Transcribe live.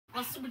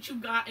Let's see what you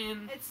got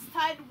in. It's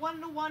tied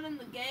 1-1 in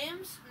the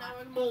games. Now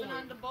we're moving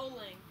on to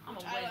bowling. I'm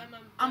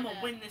gonna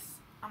win this.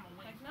 I'm gonna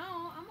win. Heck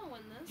no, I'm gonna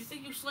win this. You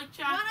think you slick,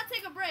 Jack? Why not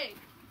take a break?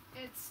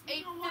 It's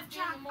 8:50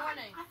 in the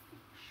morning.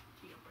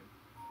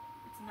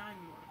 It's 9 in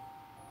the morning.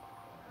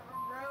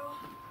 Bro.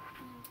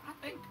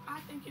 I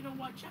think you know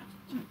what, Jack?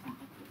 I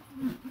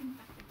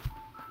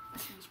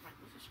think this right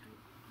was a screw.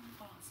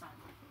 Oh, it's not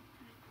right.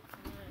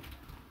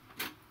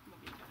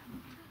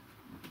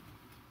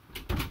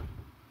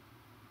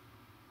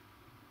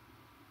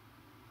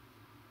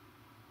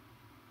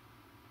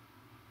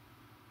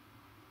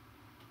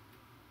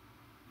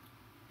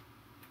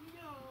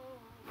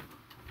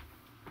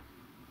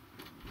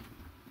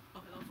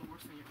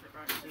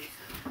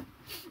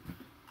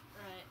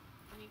 Right.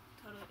 We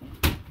totally.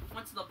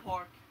 Went to the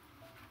park.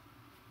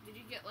 Did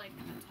you get like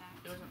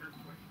attacked? It was an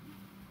earthquake.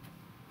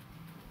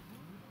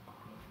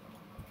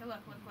 Okay,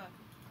 look.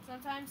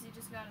 Sometimes you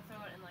just gotta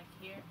throw it in like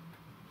here.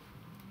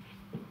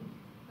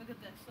 Look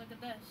at this.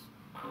 Nice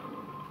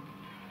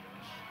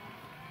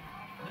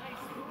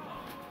throw.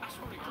 I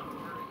swear to God,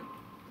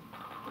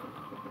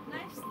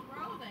 Nice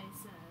throw, they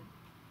said.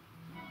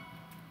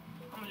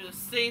 I'm gonna do the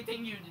same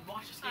thing you did.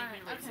 Watch this game. Okay.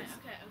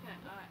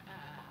 Alright.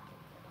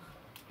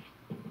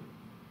 You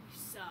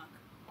suck.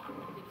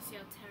 Did you see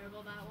how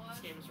terrible that was?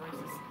 This game is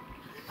racist.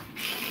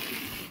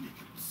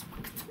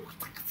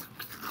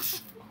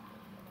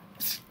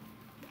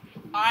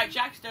 Alright,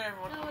 Jack's dead,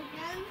 everyone. No,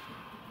 again?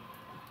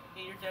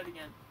 Yeah, you're dead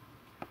again.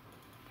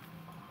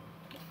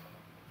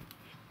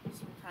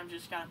 Sometimes you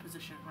just gotta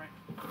position it right.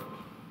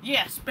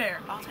 Yeah,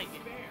 spare. I'll take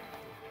it.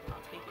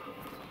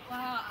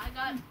 Wow, I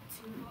got 2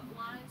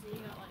 lines and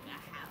you got like a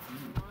half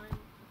line.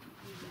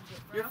 You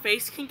legit, bro. Your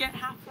face can get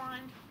half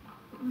lined.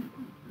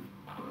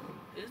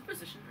 It is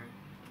positioned right.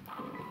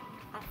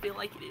 I feel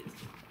like it is.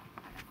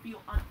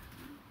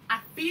 I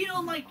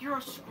feel like you're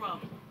a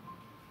scrub.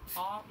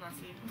 Oh, not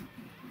see.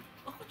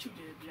 Look what you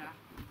did, Jack.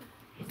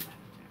 What's that,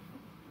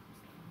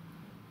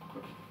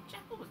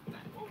 Jack? What was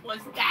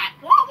that?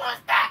 What was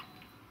that?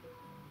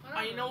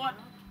 Oh, you know what?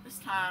 This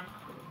time,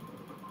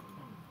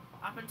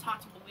 I've been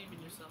taught to believe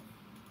in yourself.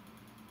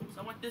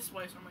 So I went this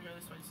way, so I'm gonna go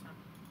this way this time.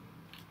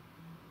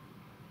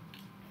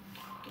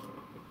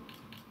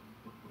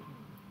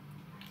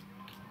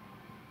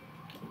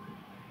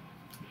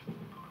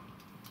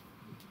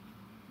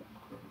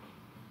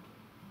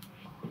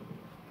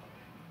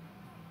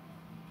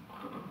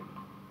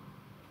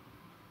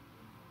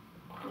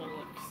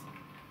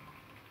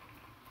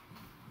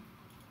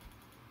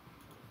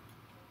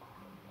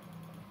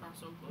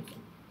 So close.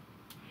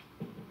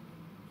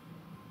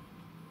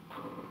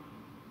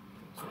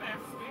 Spare.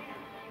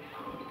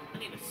 I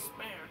need a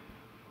spare.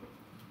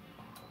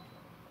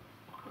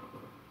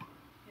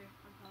 Here,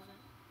 unpause it.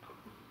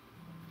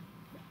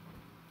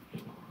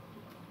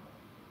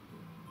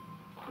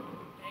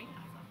 Dang,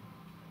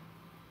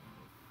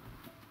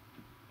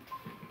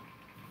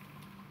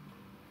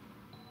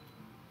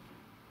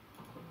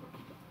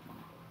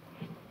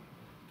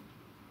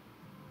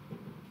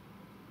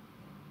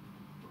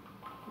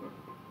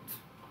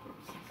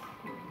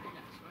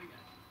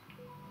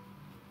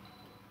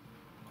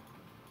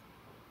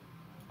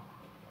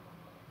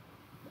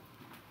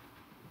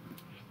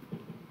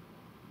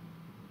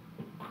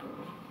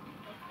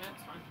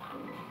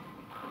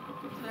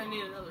 I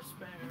need another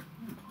spare.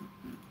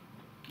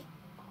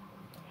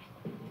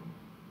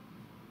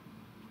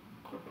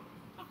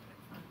 Okay,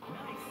 fine.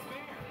 Nice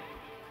spare.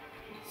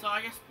 So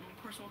I guess the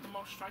person with the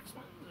most strikes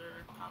wins,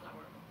 or how's that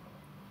work?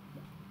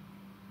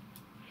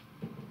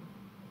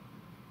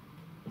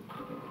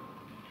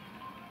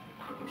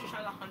 We should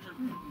try the 100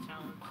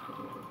 challenge. I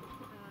don't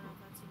know if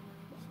that's even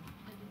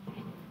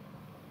nice.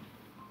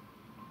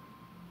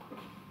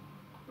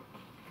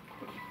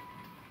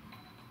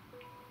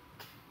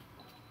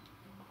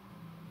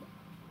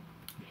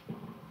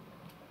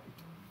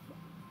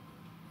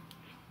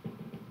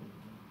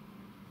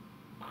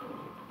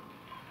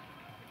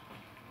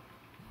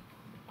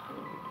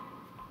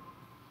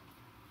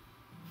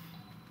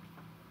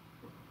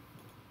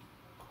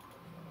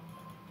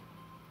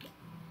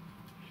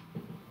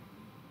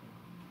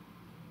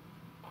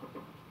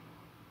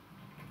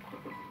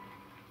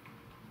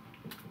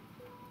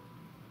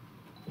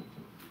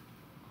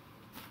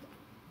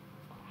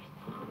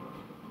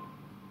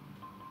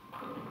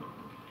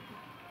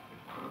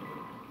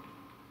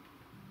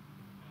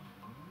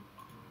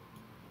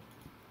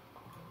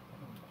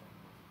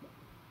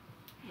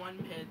 One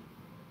pin.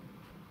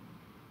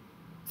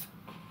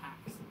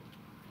 Hacks.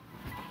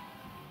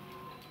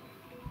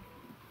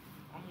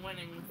 I'm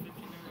winning with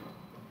 59.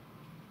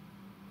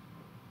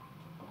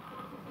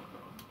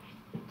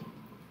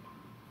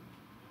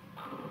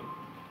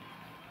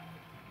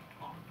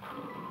 Oh.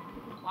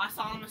 Well, I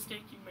saw the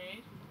mistake you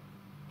made.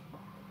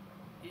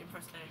 You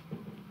pressed A.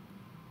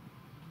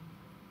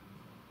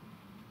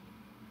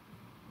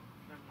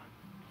 Never mind.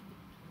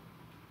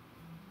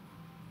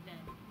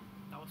 Dead.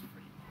 That was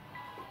free.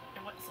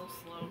 It went so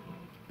slow.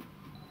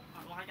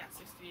 Well, I got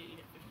 68, you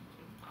get 52.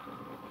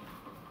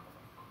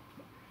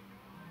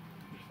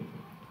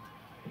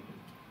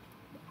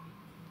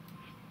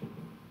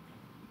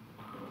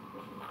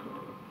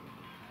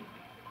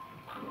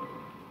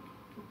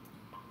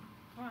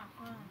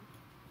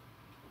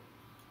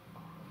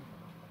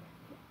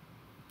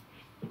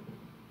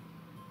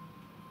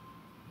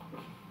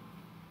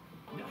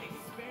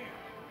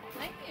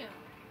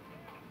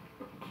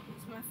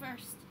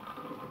 first.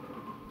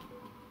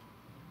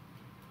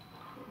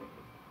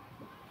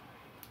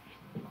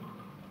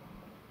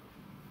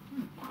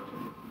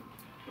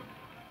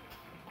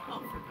 Oh,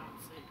 for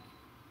God's sake.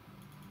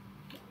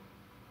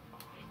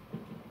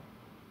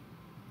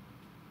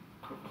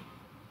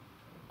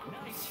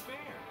 Nice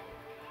fair.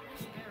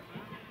 Nice spare,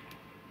 bro.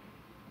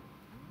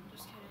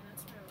 Just kidding, that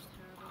spare was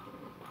terrible.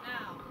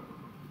 Now,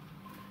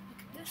 look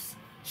at this.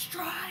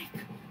 Strike!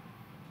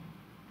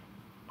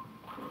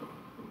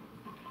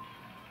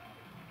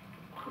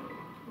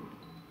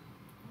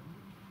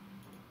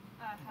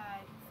 I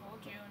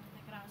fooled you into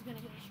thinking I was gonna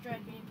get a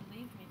strike, and you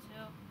believed me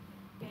too.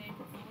 Getting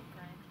full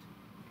cranked.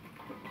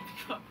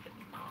 God,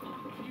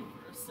 you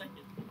for a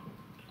second.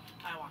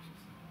 I watch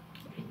this.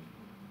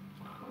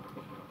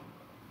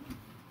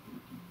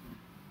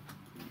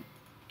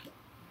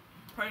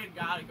 Pray to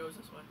God it goes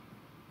this way.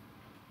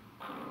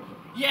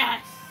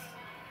 Yes!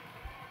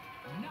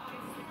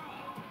 Nice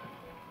throw.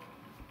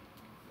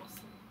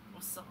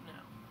 What's up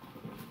now?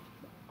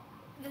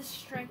 This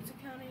strike to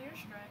counter your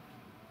strike.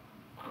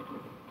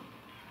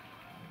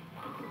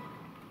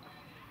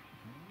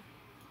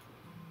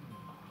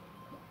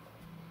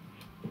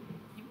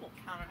 You won't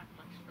counteract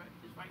my strike,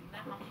 because right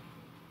now,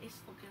 it's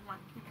looking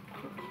like you can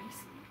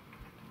release it.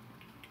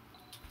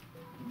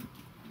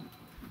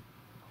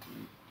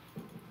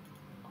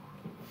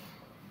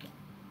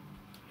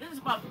 This is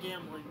about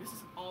gambling. This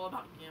is all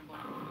about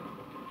gambling.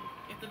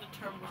 You have to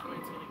determine which way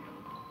it's gonna go.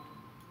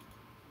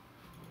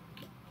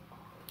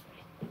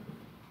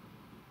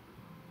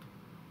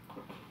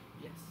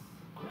 Yes.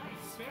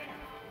 Nice fair.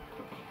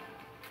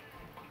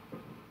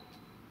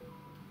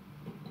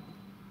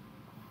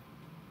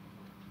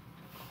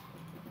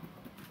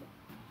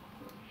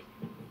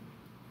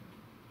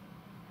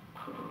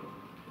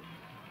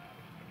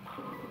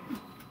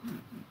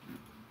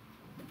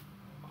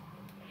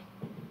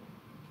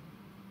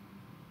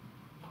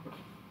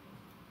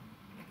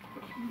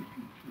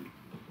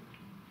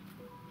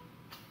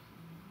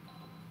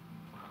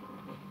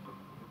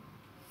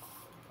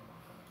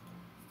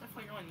 It's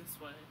definitely going this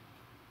way.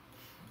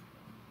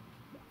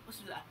 Let's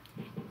do that.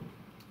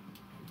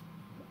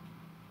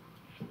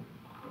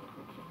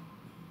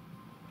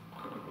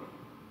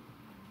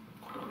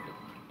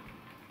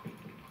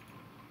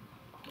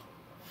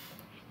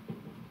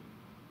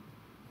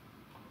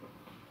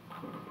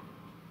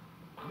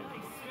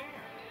 Nice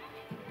fair.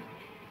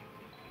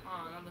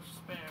 Oh, another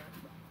spare.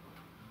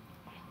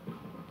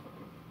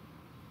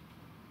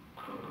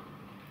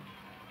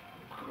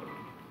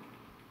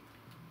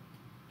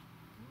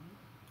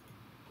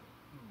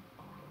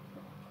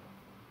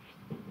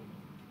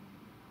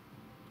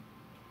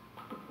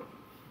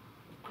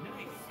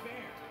 Nice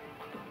fair.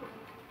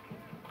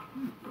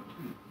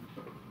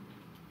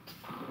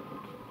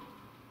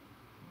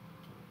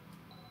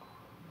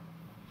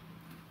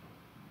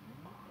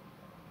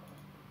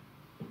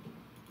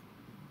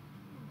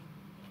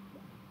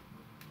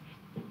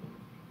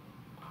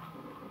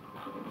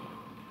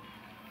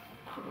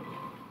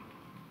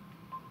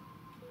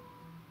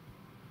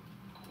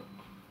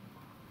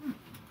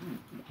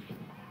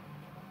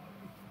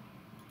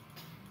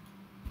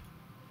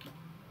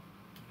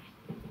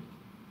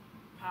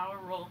 Power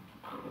roll.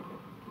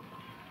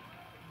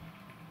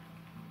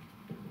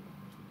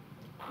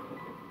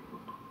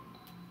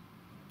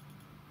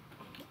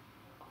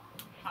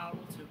 Power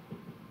roll 2.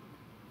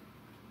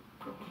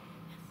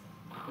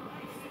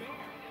 Nice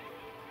fair.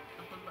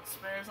 Nothing but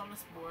spares on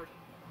this board.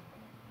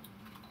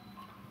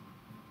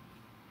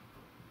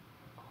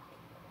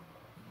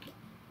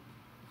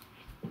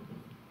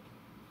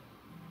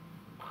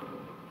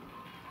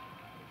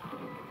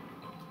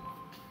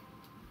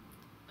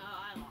 Oh,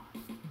 I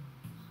lost.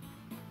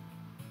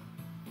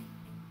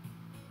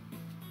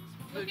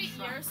 Good Look at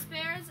try. your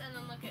spares and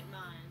then look at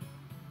mine.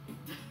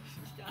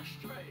 Just got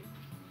straight.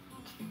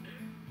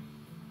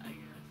 I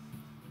guess.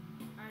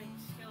 Alright,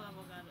 skill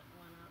level got it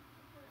one up.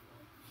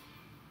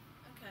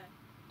 Okay,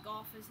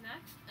 golf is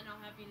next, and I'll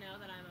have you know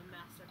that I'm a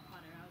master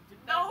putter. I'll do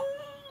better. No!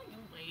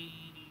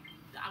 Wait.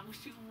 I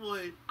wish you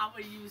would. I'm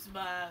gonna use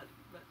my. I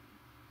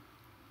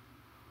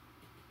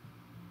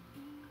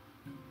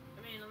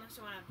mean, unless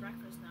you want to have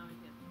breakfast now, we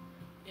can.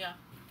 Yeah.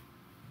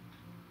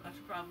 I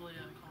should probably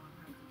call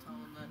him and tell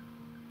him that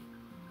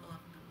he'll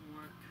have to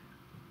work.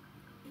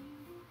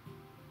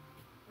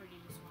 Or do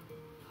you just want to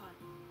putt?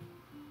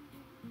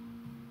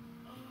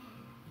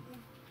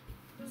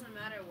 Doesn't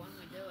matter when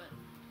we do it.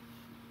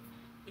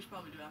 We should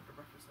probably do after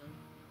breakfast then.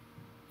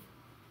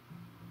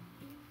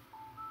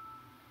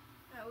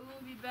 Yeah, we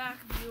will be back,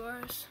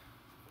 viewers.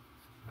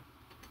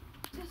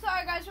 So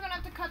sorry guys, we're gonna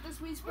have to cut this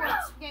Wii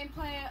Sports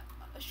gameplay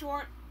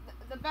short.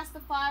 The best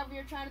of 5 we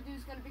are trying to do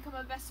is gonna become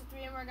a best of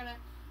 3, and we're gonna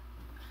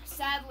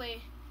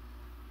sadly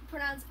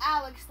pronounce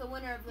Alex the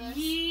winner of this.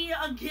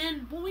 Yeah,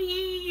 again,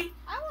 boy!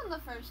 I won the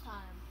first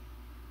time.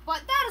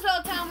 But that is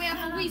all the time we have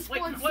for Wii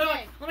Sports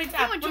today. Let me If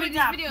tap, you let me enjoyed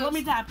tap, these videos, let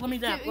me tap, let me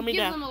tap, let me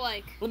give tap. them a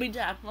like. Let me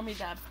tap, let me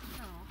tap.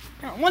 Oh.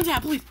 Come on, one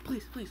tap, please,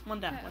 please, please. One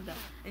tap, Okay. one tap.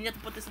 And you have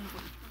to put this in the.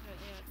 Okay,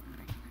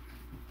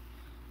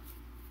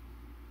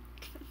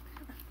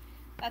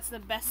 yeah. That's the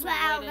best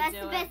Wow, way that's to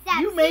the do best it.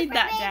 dab. You made Super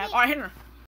that baby. dab. All right, hit her.